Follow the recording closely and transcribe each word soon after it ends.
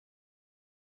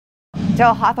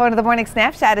Joel Hawthorn of the Morning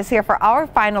Snapshot is here for our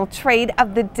final trade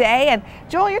of the day. And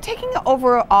Joel, you're taking an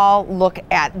overall look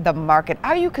at the market.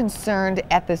 Are you concerned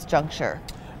at this juncture?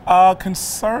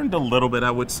 Concerned a little bit,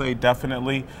 I would say,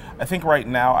 definitely. I think right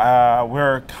now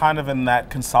we're kind of in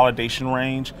that consolidation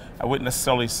range. I wouldn't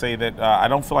necessarily say that I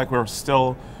don't feel like we're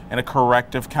still in a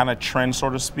corrective kind of trend, so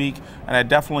to speak, and I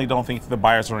definitely don't think the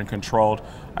buyers are in control.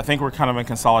 I think we're kind of in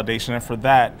consolidation, and for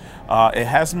that, it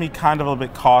has me kind of a little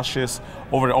bit cautious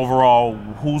over the overall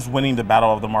who's winning the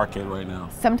battle of the market right now.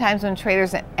 Sometimes when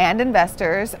traders and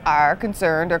investors are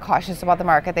concerned or cautious about the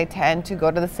market, they tend to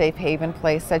go to the safe haven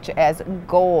place such as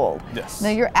gold. Yes.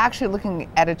 Now you're actually looking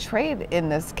at a trade in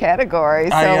this category,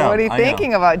 so what are you I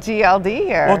thinking about GLD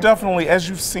here? Well, definitely, as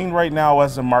you've seen right now,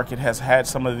 as the market has had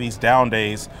some of these down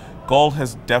days, gold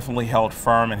has definitely held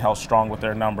firm and held strong with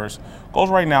their numbers. Gold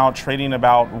right now trading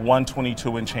about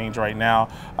 122 and change right now.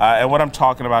 And what I'm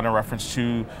talking about in reference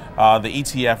to the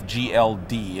ETF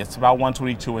GLD, it's about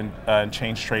 122 and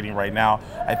change trading right now.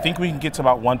 I think we can get to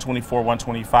about 124,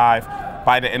 125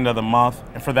 by the end of the month.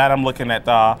 And for that, I'm looking at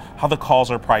how the calls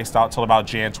are priced out till about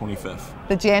Jan 25th.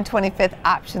 The Jan 25th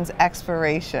options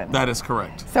expiration. That is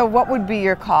correct. So what would be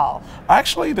your call?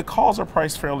 Actually, the calls are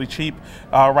priced fairly cheap.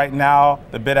 Right now,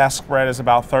 the bid-ask spread is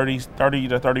about 30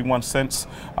 to 31 cents.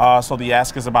 So the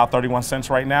ask is about 31 cents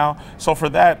right now. So for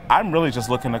that, I'm really just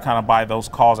looking to kind of buy those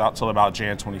calls out till about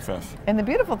Jan 25th. And the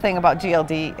beautiful thing about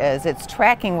GLD is it's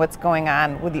tracking what's going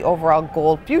on with the overall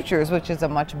gold futures, which is a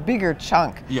much bigger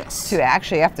chunk to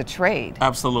actually have to trade.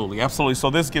 Absolutely, absolutely. So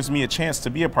this gives me a chance to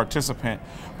be a participant,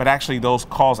 but actually those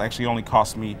calls actually only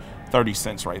cost me 30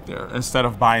 cents right there. Instead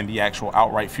of buying the actual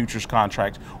outright futures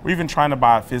contract, or even trying to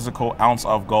buy a physical ounce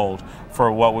of gold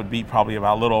for what would be probably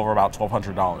about a little over about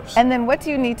 $1,200. And then what do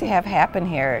you need to have happen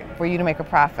here for you to make a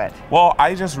profit? Well,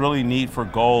 I just really need for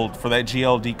gold, for that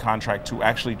GLD contract to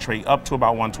actually trade up to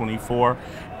about 124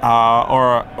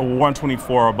 or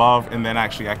 124 above, and then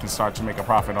actually I can start to make a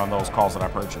profit on those calls that I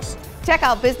purchase. Check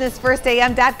out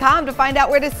businessfirstam.com to find out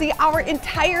where to see our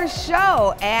entire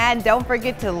show. And don't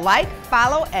forget to like,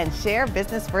 follow, and share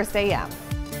Business First AM.